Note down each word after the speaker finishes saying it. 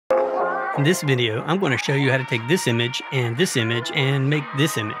In this video, I'm going to show you how to take this image and make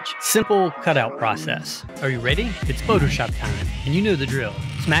this image. Simple cutout process. Are you ready? It's Photoshop time, and you know the drill.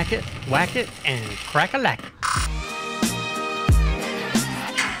 Smack it, whack it, and crack-a-lack it.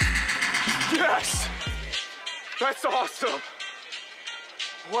 Yes! That's awesome!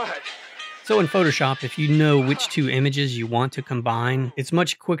 What? So in Photoshop, if you know which two images you want to combine, it's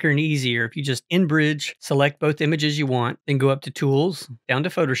much quicker and easier if you just in Bridge, select both images you want, then go up to Tools, down to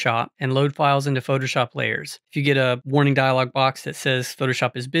Photoshop, and load files into Photoshop layers. If you get a warning dialog box that says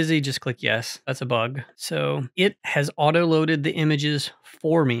Photoshop is busy, just click yes. That's a bug. So it has auto-loaded the images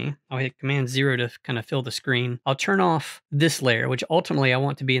for me. I'll hit Command 0 to kind of fill the screen. I'll turn off this layer, which ultimately I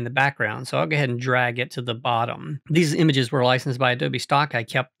want to be in the background. So I'll go ahead and drag it to the bottom. These images were licensed by Adobe Stock. I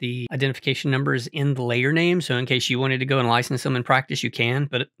kept the identification numbers in the layer name. So in case you wanted to go and license them in practice, you can,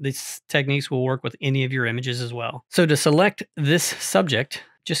 but these techniques will work with any of your images as well. So to select this subject,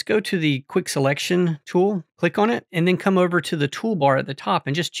 just go to the quick selection tool, click on it, and then come over to the toolbar at the top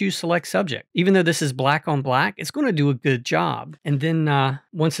and just choose select subject. Even though this is black on black, it's going to do a good job. And then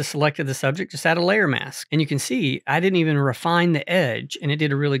once it's selected the subject, just add a layer mask. And you can see I didn't even refine the edge, and it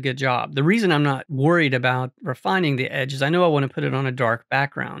did a really good job. The reason I'm not worried about refining the edge is I know I want to put it on a dark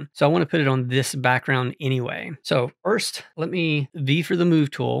background. So I want to put it on this background anyway. So first, let me V for the move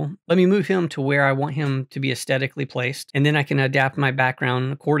tool. Let me move him to where I want him to be aesthetically placed, and then I can adapt my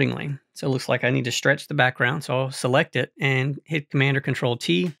background accordingly. So it looks like I need to stretch the background. So I'll select it and hit Command or Control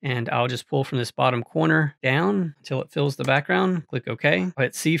T, and I'll just pull from this bottom corner down until it fills the background. Click OK. I'll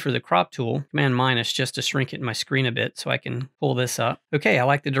hit C for the crop tool, Command minus just to shrink it in my screen a bit so I can pull this up. Okay, I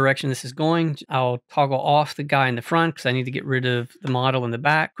like the direction this is going. I'll toggle off the guy in the front because I need to get rid of the model in the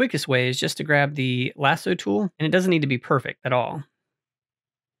back. Quickest way is just to grab the lasso tool, and it doesn't need to be perfect at all.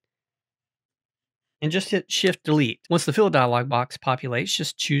 And just hit Shift Delete. Once the fill dialog box populates,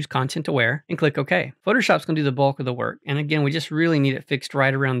 just choose Content Aware and click OK. Photoshop's going to do the bulk of the work. And again, we just really need it fixed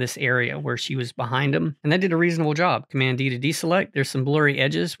right around this area where she was behind him. And that did a reasonable job. Command D to deselect. There's some blurry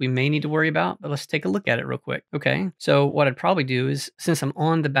edges we may need to worry about, but let's take a look at it real quick. Okay, so what I'd probably do is, since I'm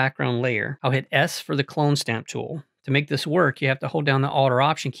on the background layer, I'll hit S for the clone stamp tool. To make this work, you have to hold down the Alt or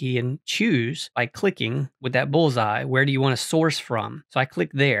Option key and choose by clicking with that bullseye, where do you want to source from? So I click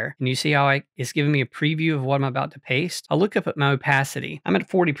there, and you see how it's giving me a preview of what I'm about to paste. I'll look up at my opacity. I'm at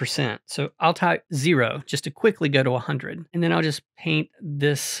 40%, so I'll type 0 just to quickly go to 100. And then I'll just paint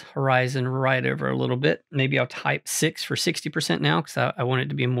this horizon right over a little bit. Maybe I'll type 6 for 60% now because I want it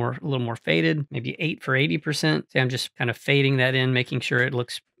to be a little more faded. Maybe 8 for 80%. See, I'm just kind of fading that in, making sure it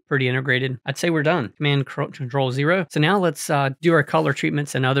looks pretty integrated. I'd say we're done. Command Control 0. So now let's do our color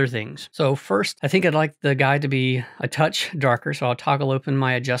treatments and other things. So first, I think I'd like the guy to be a touch darker. So I'll toggle open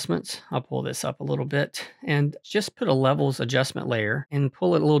my adjustments. I'll pull this up a little bit and just put a levels adjustment layer and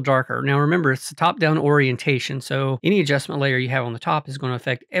pull it a little darker. Now remember, it's a top-down orientation. So any adjustment layer you have on the top is going to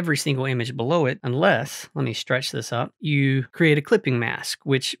affect every single image below it, unless, let me stretch this up, you create a clipping mask,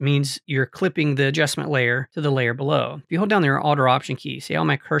 which means you're clipping the adjustment layer to the layer below. If you hold down the Alt or Option key, see how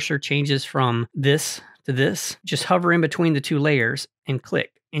my cursor changes from this to this? Just hover in between the two layers and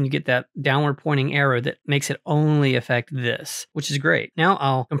click, and you get that downward pointing arrow that makes it only affect this, which is great. Now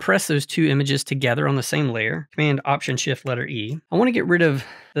I'll compress those two images together on the same layer. Command Option Shift letter E. I want to get rid of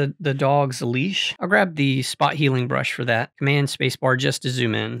the dog's leash. I'll grab the spot healing brush for that. Command spacebar just to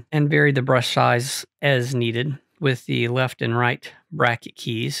zoom in and vary the brush size as needed with the left and right bracket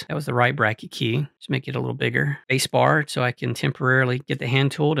keys. That was the right bracket key. Just make it a little bigger. Space bar, so I can temporarily get the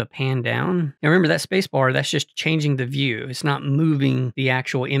hand tool to pan down. Now remember, that space bar, that's just changing the view. It's not moving the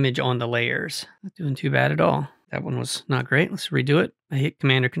actual image on the layers. Not doing too bad at all. That one was not great. Let's redo it. I hit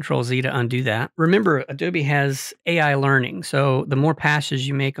Command or Control Z to undo that. Remember, Adobe has AI learning. So the more passes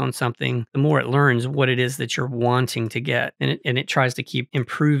you make on something, the more it learns what it is that you're wanting to get. And it tries to keep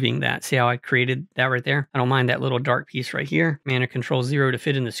improving that. See how I created that right there? I don't mind that little dark piece right here. Command or Control 0 to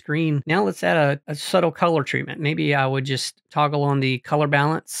fit in the screen. Now let's add a subtle color treatment. Maybe I would just toggle on the color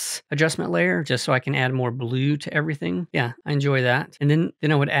balance adjustment layer just so I can add more blue to everything. Yeah, I enjoy that. And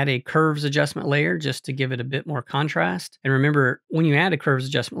then I would add a curves adjustment layer just to give it a bit more contrast. And remember, when you add a curves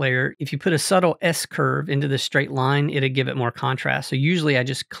adjustment layer, if you put a subtle S curve into this straight line, it'll give it more contrast. So usually I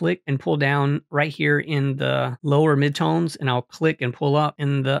just click and pull down right here in the lower midtones, and I'll click and pull up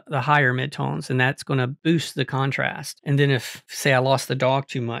in the higher midtones, and that's going to boost the contrast. And then if, say, I lost the dog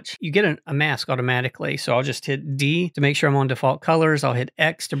too much, you get a mask automatically. So I'll just hit D to make sure I'm on default colors. I'll hit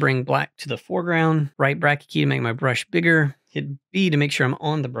X to bring black to the foreground, right bracket key to make my brush bigger, Hit B to make sure I'm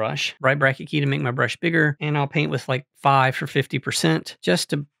on the brush. Right bracket key to make my brush bigger. And I'll paint with like 5 for 50% just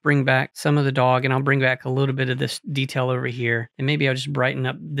to bring back some of the dog. And I'll bring back a little bit of this detail over here. And maybe I'll just brighten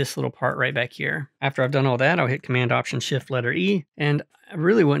up this little part right back here. After I've done all that, I'll hit Command Option Shift letter E. And I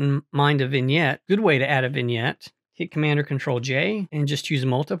really wouldn't mind a vignette. Good way to add a vignette. Hit Command or Control J and just choose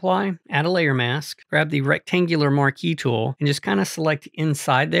multiply, add a layer mask, grab the rectangular marquee tool and just kind of select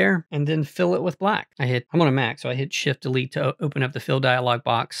inside there and then fill it with black. I'm on a Mac, so I hit Shift Delete to open up the fill dialog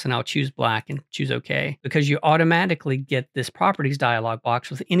box, and I'll choose black and choose OK, because you automatically get this properties dialog box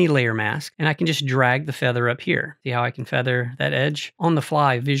with any layer mask, and I can just drag the feather up here. See how I can feather that edge on the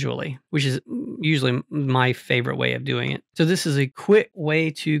fly visually, which is usually my favorite way of doing it. So this is a quick way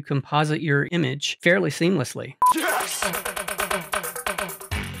to composite your image fairly seamlessly. Yes!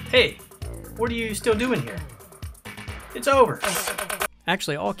 Hey, what are you still doing here? It's over.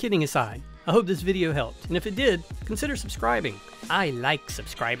 Actually, all kidding aside, I hope this video helped. And if it did, consider subscribing. I like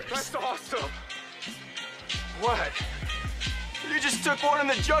subscribers. That's awesome! What? You just took one in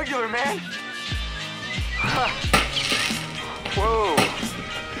the jugular, man! Whoa!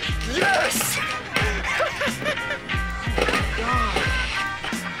 Yes!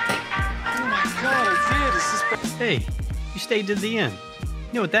 Oh my god, I did! This is... Hey, you stayed to the end.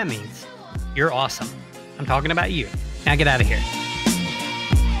 You know what that means? You're awesome. I'm talking about you. Now get out of here.